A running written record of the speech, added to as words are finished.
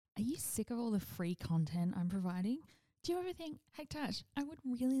Are you sick of all the free content I'm providing? Do you ever think, hey Tash, I would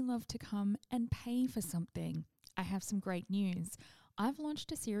really love to come and pay for something? I have some great news. I've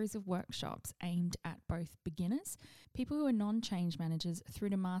launched a series of workshops aimed at both beginners, people who are non-change managers, through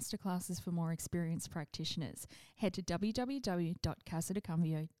to masterclasses for more experienced practitioners. Head to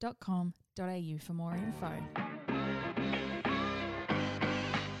www.casadecambio.com.au for more info.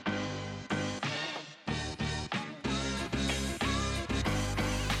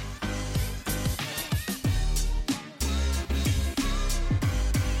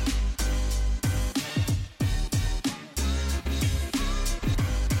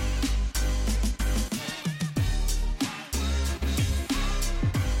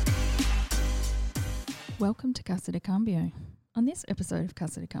 Welcome to Casa de Cambio. On this episode of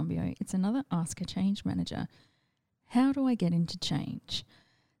Casa de Cambio, it's another Ask a Change Manager. How do I get into change?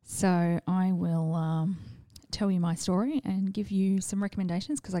 So I will tell you my story and give you some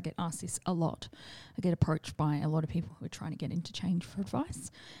recommendations because I get asked this a lot. I get approached by a lot of people who are trying to get into change for advice.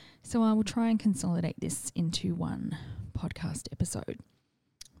 So I will try and consolidate this into one podcast episode.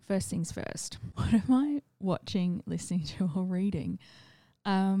 First things first, what am I watching, listening to or reading?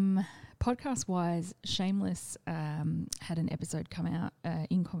 Podcast-wise, Shameless had an episode come out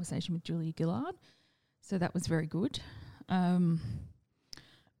in conversation with Julia Gillard, so that was very good. But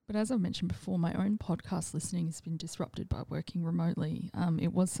as I've mentioned before, my own podcast listening has been disrupted by working remotely.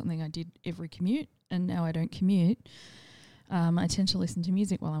 It was something I did every commute, and now I don't commute. I tend to listen to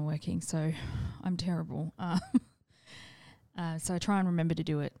music while I'm working, so I'm terrible. So I try and remember to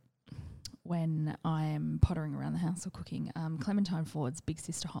do it when I'm pottering around the house or cooking. Clementine Ford's Big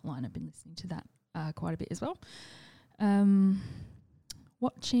Sister Hotline, I've been listening to that quite a bit as well.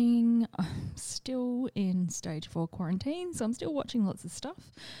 Watching, I'm still in stage 4 quarantine, so I'm still watching lots of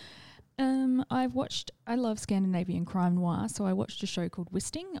stuff. I love Scandinavian crime noir, so I watched a show called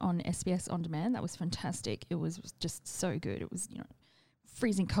Wisting on SBS On Demand. That was fantastic. It was just so good. It was,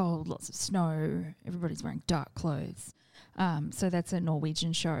 freezing cold, lots of snow, everybody's wearing dark clothes. So that's a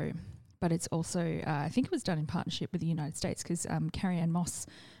Norwegian show. But it's also, I think it was done in partnership with the United States because Carrie-Anne Moss,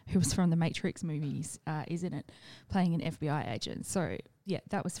 who was from the Matrix movies, is in it, playing an FBI agent. So, yeah,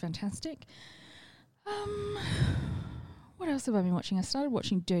 that was fantastic. What else have I been watching? I started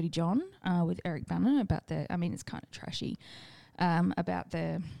watching Dirty John with Eric Bana about it's kind of trashy, about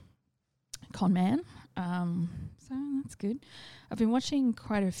the con man. So that's good. I've been watching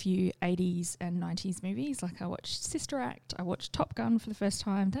quite a few 80s and 90s movies. Like I watched Sister Act. I watched Top Gun for the first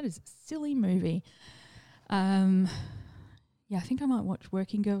time. That is a silly movie. I think I might watch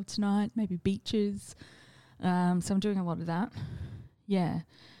Working Girl tonight, maybe Beaches. So I'm doing a lot of that. Yeah.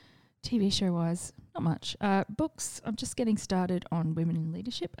 TV show-wise, not much. Books, I'm just getting started on Women in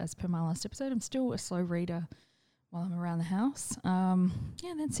Leadership as per my last episode. I'm still a slow reader while I'm around the house.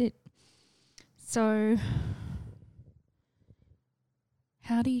 That's it. So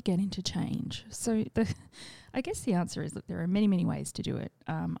how do you get into change? So I guess the answer is that there are many, many ways to do it.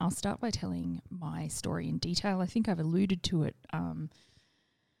 I'll start by telling my story in detail. I think I've alluded to it. On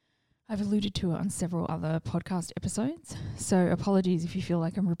several other podcast episodes. So apologies if you feel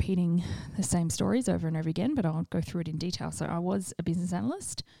like I'm repeating the same stories over and over again, but I'll go through it in detail. So I was a business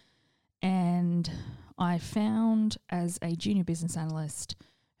analyst, and I found as a junior business analyst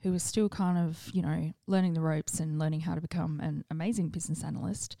who was still kind of, learning the ropes and learning how to become an amazing business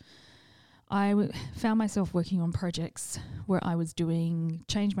analyst, I found myself working on projects where I was doing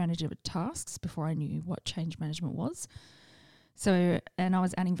change management tasks before I knew what change management was. So, and I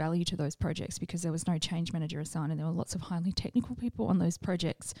was adding value to those projects because there was no change manager assigned and there were lots of highly technical people on those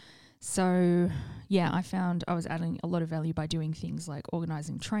projects. So, I found I was adding a lot of value by doing things like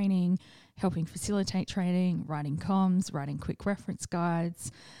organising training, helping facilitate training, writing comms, writing quick reference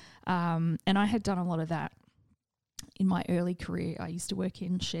guides. And I had done a lot of that in my early career. I used to work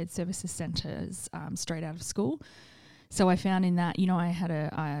in shared services centres straight out of school. So I found in that,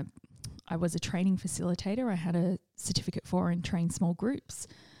 I was a training facilitator. I had a certificate for and train small groups.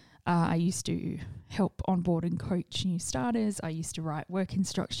 I used to help onboard and coach new starters. I used to write work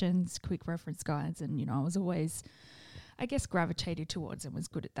instructions, quick reference guides, and, I was always, gravitated towards and was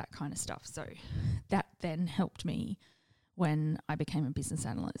good at that kind of stuff. So that then helped me when I became a business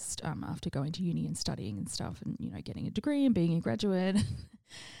analyst after going to uni and studying and stuff and, getting a degree and being a graduate.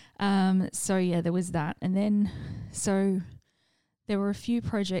 There was that. And then, there were a few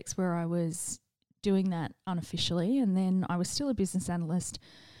projects where I was doing that unofficially, and then I was still a business analyst,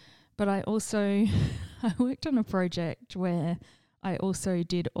 but I worked on a project where I was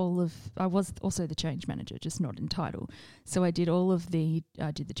also the change manager, just not in title. So I did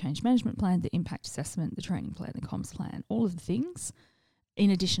I did the change management plan, the impact assessment, the training plan, the comms plan, all of the things. in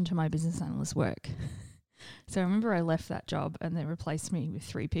addition to my business analyst work. So I remember I left that job and they replaced me with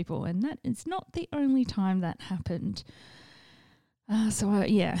 3 people, and that is not the only time that happened. So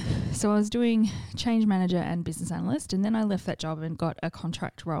I was doing change manager and business analyst, and then I left that job and got a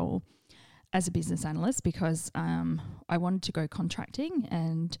contract role as a business analyst because I wanted to go contracting,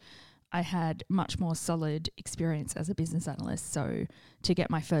 and I had much more solid experience as a business analyst. So to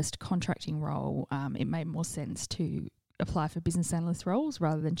get my first contracting role, it made more sense to apply for business analyst roles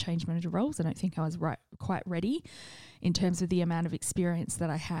rather than change manager roles. I don't think I was quite ready in terms of the amount of experience that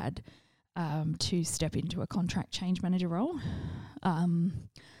I had to step into a contract change manager role.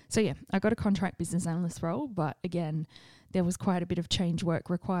 I got a contract business analyst role, but again, there was quite a bit of change work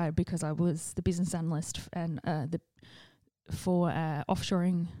required because I was the business analyst and for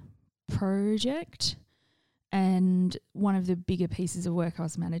offshoring project, and one of the bigger pieces of work I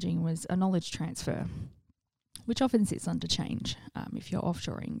was managing was a knowledge transfer, which often sits under change if you're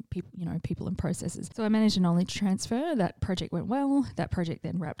offshoring people and processes. So I managed a knowledge transfer. That project went well. That project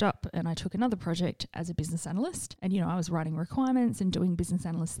then wrapped up, and I took another project as a business analyst. And I was writing requirements and doing business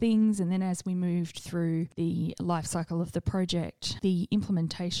analyst things. And then as we moved through the life cycle of the project, the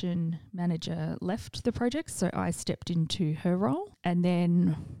implementation manager left the project, so I stepped into her role. And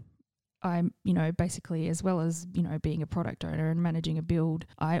then I'm, basically, as well as, being a product owner and managing a build,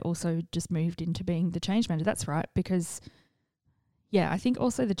 I also just moved into being the change manager. That's right, because, I think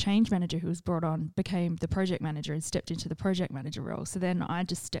also the change manager who was brought on became the project manager and stepped into the project manager role. So then I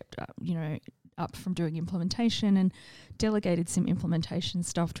just stepped up, up from doing implementation and delegated some implementation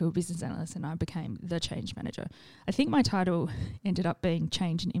stuff to a business analyst, and I became the change manager. I think my title ended up being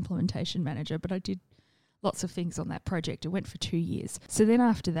change and implementation manager, but I did lots of things on that project. It went for 2 years. So then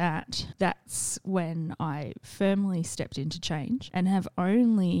after that, that's when I firmly stepped into change and have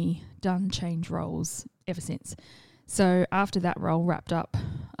only done change roles ever since. So after that role wrapped up,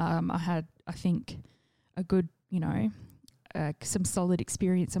 I had, I think, a good, some solid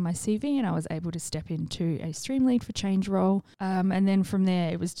experience on my CV, and I was able to step into a stream lead for change role. And then from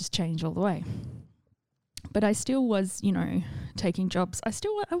there, it was just change all the way. But I still was, taking jobs.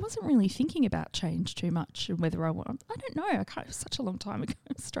 I wasn't really thinking about change too much and whether I don't know. It was such a long time ago.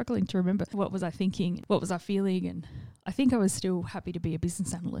 I'm struggling to remember. What was I thinking? What was I feeling? And I think I was still happy to be a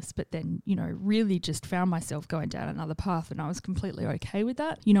business analyst, but then, really just found myself going down another path, and I was completely okay with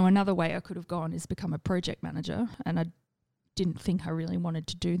that. Another way I could have gone is become a project manager, and I didn't think I really wanted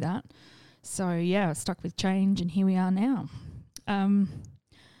to do that. So, I stuck with change, and here we are now.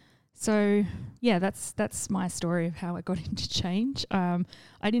 That's my story of how I got into change. I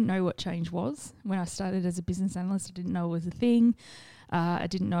didn't know what change was. When I started as a business analyst, I didn't know it was a thing. I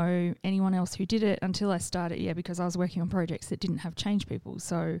didn't know anyone else who did it until I started, because I was working on projects that didn't have change people.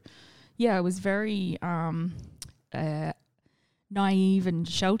 So, I was very naive and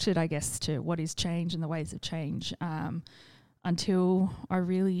sheltered, I guess, to what is change and the ways of change. Until I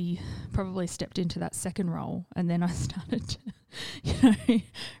really probably stepped into that second role, and then I started to,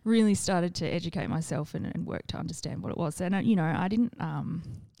 really started to educate myself and work to understand what it was. And, I didn't, I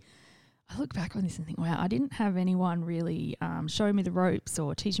look back on this and think, wow, I didn't have anyone really show me the ropes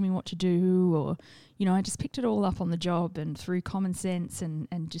or teach me what to do, or, I just picked it all up on the job and through common sense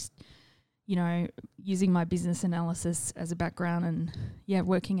and just, using my business analysis as a background and,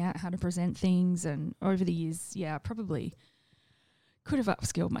 working out how to present things. And over the years, I probably could have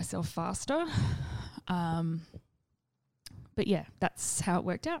upskilled myself faster. But that's how it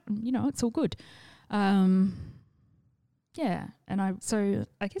worked out. And, it's all good. So I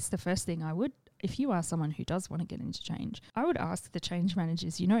guess the first thing I would, if you are someone who does want to get into change, I would ask the change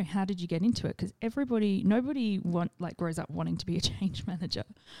managers, how did you get into it? Because nobody grows up wanting to be a change manager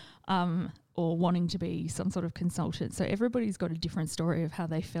or wanting to be some sort of consultant. So everybody's got a different story of how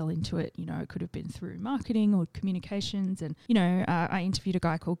they fell into it. It could have been through marketing or communications. And, I interviewed a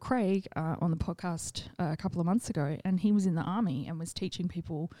guy called Craig on the podcast a couple of months ago, and he was in the army and was teaching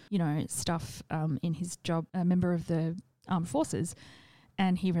people, stuff in his job, a member of the armed forces.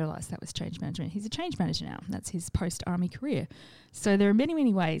 And he realised that was change management. He's a change manager now. That's his post-army career. So there are many,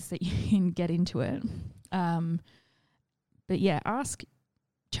 many ways that you can get into it. Ask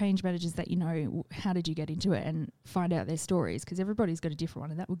change managers that how did you get into it, and find out their stories, because everybody's got a different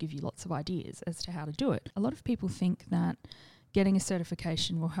one, and that will give you lots of ideas as to how to do it. A lot of people think that getting a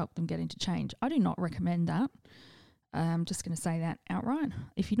certification will help them get into change. I do not recommend that. I'm just going to say that outright.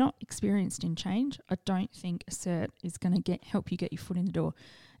 If you're not experienced in change, I don't think a cert is going to help you get your foot in the door.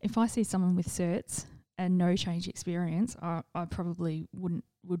 If I see someone with certs and no change experience, I probably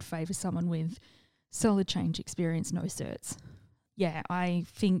would favour someone with solid change experience, no certs. yeah, I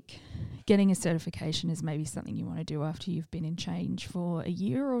think getting a certification is maybe something you want to do after you've been in change for a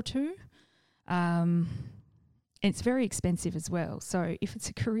year or two. It's very expensive as well. So if it's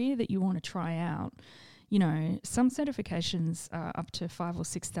a career that you want to try out, you know, some certifications are up to $5,000 or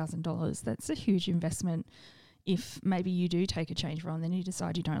 $6,000. That's a huge investment if maybe you do take a change role and then you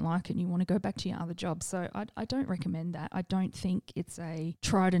decide you don't like it and you want to go back to your other job. So I don't recommend that. I don't think it's a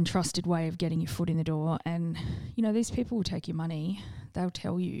tried and trusted way of getting your foot in the door. And, you know, these people will take your money. They'll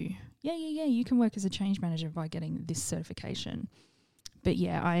tell you, yeah, you can work as a change manager by getting this certification. But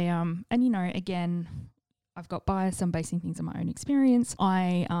yeah, and you know, again, I've got bias. I'm basing things on my own experience.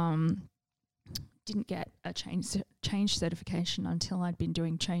 I didn't get a change certification until I'd been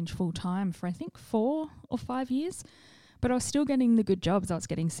doing change full time for I think 4 or 5 years, but I was still getting the good jobs. I was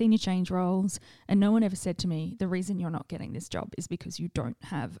getting senior change roles, and no one ever said to me, the reason you're not getting this job is because you don't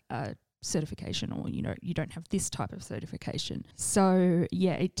have a certification, or you know, you don't have this type of certification. So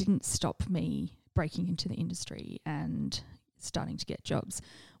yeah, it didn't stop me breaking into the industry and starting to get jobs.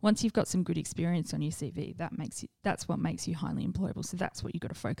 Once you've got some good experience on your CV, that's what makes you highly employable. So that's what you've got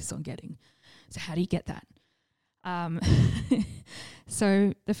to focus on getting. So how do you get that?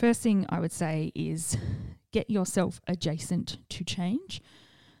 So the first thing I would say is get yourself adjacent to change.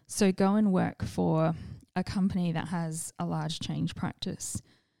 So go and work for a company that has a large change practice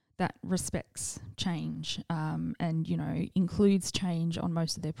that respects change, and, you know, includes change on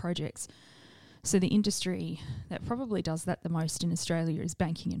most of their projects. So the industry that probably does that the most in Australia is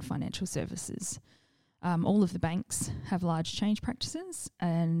banking and financial services. All of the banks have large change practices,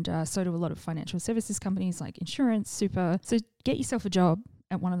 and so do a lot of financial services companies like insurance, super. So get yourself a job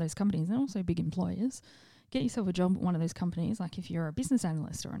at one of those companies, and also big employers. Get yourself a job at one of those companies, like if you're a business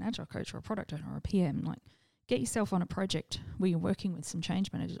analyst or an agile coach or a product owner or a PM, like get yourself on a project where you're working with some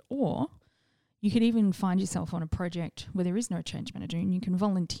change managers, or you could even find yourself on a project where there is no change manager and you can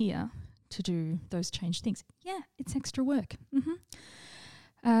volunteer to do those change things. Yeah, it's extra work.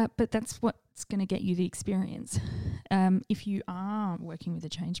 But that's what's going to get you the experience. If you are working with a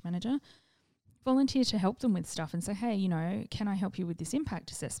change manager, volunteer to help them with stuff and say, hey, you know, can I help you with this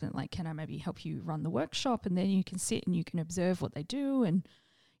impact assessment? Like, can I maybe help you run the workshop? And then you can sit and you can observe what they do, and,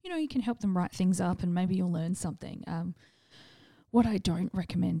 you know, you can help them write things up and maybe you'll learn something. What I don't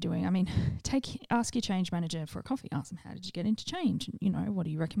recommend doing, I mean, ask your change manager for a coffee. Ask them, how did you get into change? And, you know, what do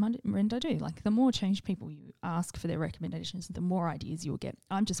you recommend I do? Like, the more change people you ask for their recommendations, the more ideas you'll get.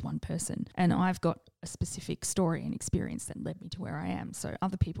 I'm just one person, and I've got a specific story and experience that led me to where I am. So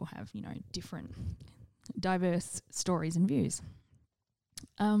other people have, you know, different, diverse stories and views.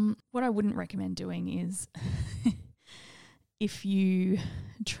 What I wouldn't recommend doing is if you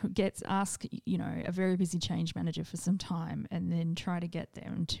ask, you know, a very busy change manager for some time and then try to get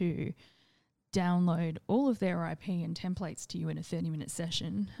them to download all of their IP and templates to you in a 30-minute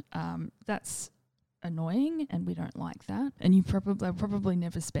session, that's annoying, and we don't like that. And they'll probably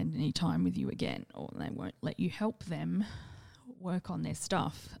never spend any time with you again, or they won't let you help them work on their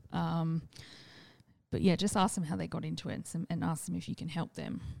stuff. But yeah, just ask them how they got into it and ask them if you can help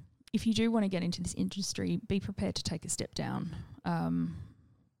them. If you do want to get into this industry, be prepared to take a step down.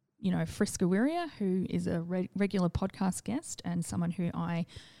 You know, Friska Wiria, who is a regular podcast guest and someone who I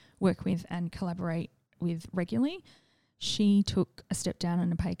work with and collaborate with regularly, she took a step down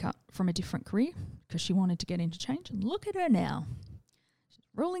and a pay cut from a different career because she wanted to get into change. And look at her now. She's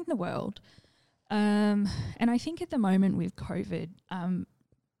ruling the world. And I think at the moment with COVID,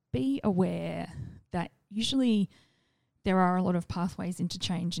 be aware that usually there are a lot of pathways into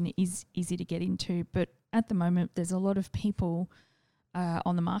change and it is easy to get into, but at the moment there's a lot of people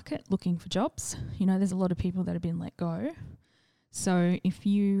on the market looking for jobs. You know, there's a lot of people that have been let go. So if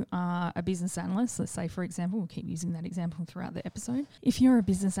you are a business analyst, let's say, for example, we'll keep using that example throughout the episode. If you're a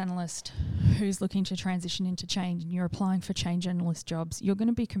business analyst who's looking to transition into change and you're applying for change analyst jobs, you're going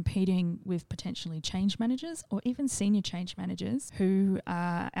to be competing with potentially change managers or even senior change managers who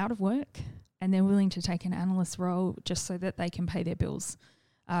are out of work and they're willing to take an analyst role just so that they can pay their bills.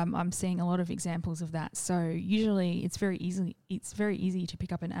 I'm seeing a lot of examples of that. So usually it's very easy to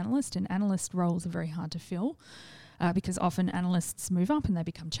pick up an analyst, and analyst roles are very hard to fill because often analysts move up and they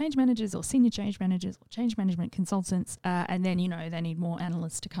become change managers or senior change managers or change management consultants, and then, you know, they need more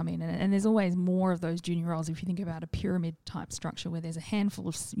analysts to come in. And there's always more of those junior roles. If you think about a pyramid type structure where there's a handful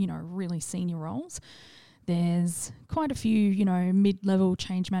of, you know, really senior roles, there's quite a few, you know, mid-level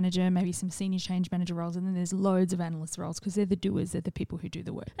change manager, maybe some senior change manager roles, and then there's loads of analyst roles because they're the doers, they're the people who do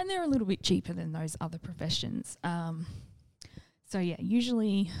the work. And they're a little bit cheaper than those other professions. So yeah,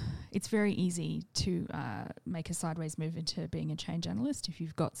 usually it's very easy to make a sideways move into being a change analyst if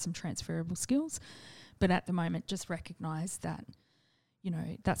you've got some transferable skills. But at the moment, just recognise that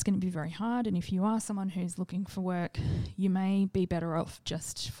that's going to be very hard. And if you are someone who's looking for work, you may be better off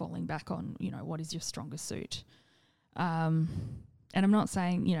just falling back on, what is your strongest suit. And I'm not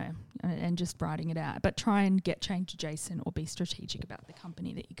saying, and just writing it out, but try and get change adjacent or be strategic about the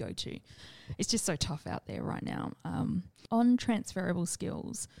company that you go to. It's just so tough out there right now. On transferable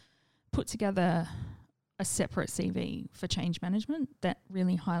skills, put together a separate CV for change management that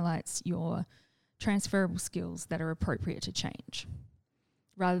really highlights your transferable skills that are appropriate to change,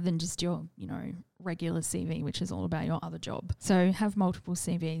 rather than just your, regular CV, which is all about your other job. So have multiple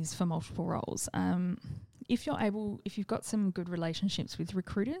CVs for multiple roles. If you've got some good relationships with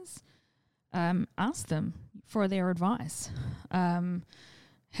recruiters, ask them for their advice.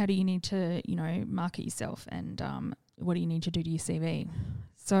 How do you need to, market yourself, and what do you need to do to your CV?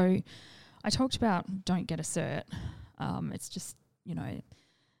 So I talked about don't get a cert. It's just,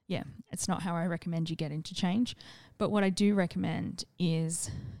 it's not how I recommend you get into change. But what I do recommend is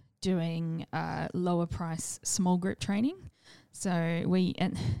doing lower price small group training. So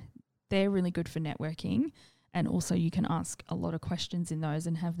they're really good for networking, and also you can ask a lot of questions in those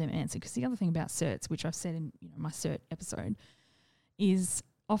and have them answer. Because the other thing about certs, which I've said in my cert episode, is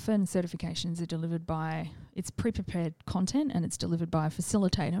often certifications are delivered by, it's pre-prepared content and it's delivered by a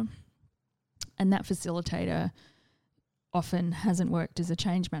facilitator, and that facilitator often hasn't worked as a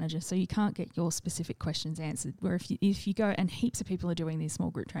change manager, so you can't get your specific questions answered. Where if you go, and heaps of people are doing these small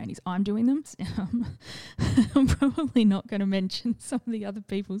group trainings, I'm doing them. I'm probably not going to mention some of the other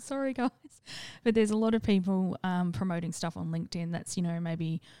people. Sorry, guys. But there's a lot of people promoting stuff on LinkedIn that's,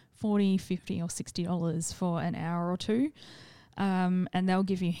 maybe $40, $50 or $60 for an hour or two. And they'll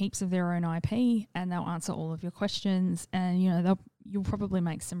give you heaps of their own IP, and they'll answer all of your questions, and you'll probably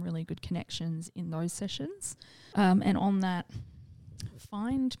make some really good connections in those sessions. And on that,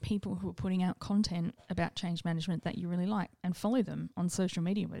 find people who are putting out content about change management that you really like, and follow them on social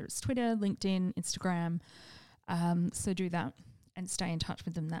media, whether it's Twitter, LinkedIn, Instagram. So do that and stay in touch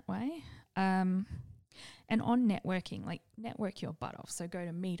with them that way. And on networking, network your butt off. So go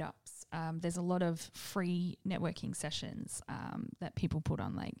to meetups. There's a lot of free networking sessions that people put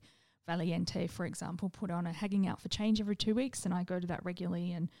on, like Valiente, for example, put on a Hanging Out for Change every 2 weeks, and I go to that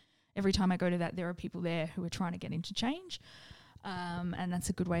regularly. And every time I go to that, there are people there who are trying to get into change, and that's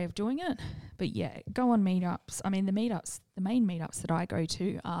a good way of doing it. But yeah, go on meetups. I mean, the main meetups that I go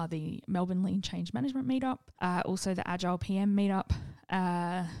to are the Melbourne Lean Change Management Meetup, also the Agile PM Meetup,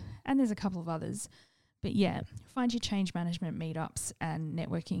 and there's a couple of others. But yeah, find your change management meetups and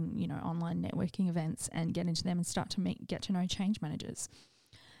networking, online networking events, and get into them and start to get to know change managers.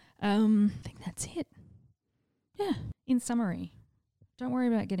 I think that's it. Yeah. In summary, don't worry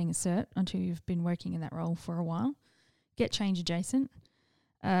about getting a cert until you've been working in that role for a while. Get change adjacent.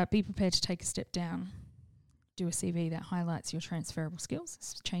 Be prepared to take a step down. Do a CV that highlights your transferable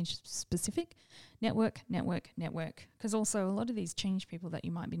skills, change specific. Network. Because also a lot of these change people that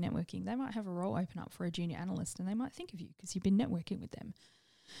you might be networking, they might have a role open up for a junior analyst, and they might think of you because you've been networking with them.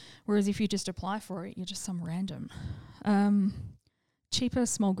 Whereas if you just apply for it, you're just some random. Cheaper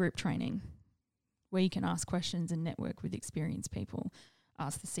small group training where you can ask questions and network with experienced people.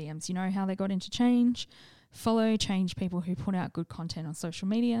 Ask the CMs, how they got into change. Follow change people who put out good content on social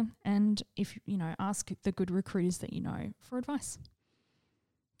media, and if ask the good recruiters that you know for advice.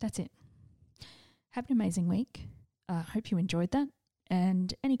 That's it. Have an amazing week. Hope you enjoyed that.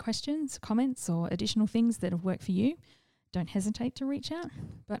 And any questions, comments, or additional things that have worked for you, don't hesitate to reach out.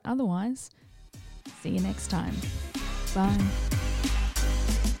 But otherwise, see you next time. Bye.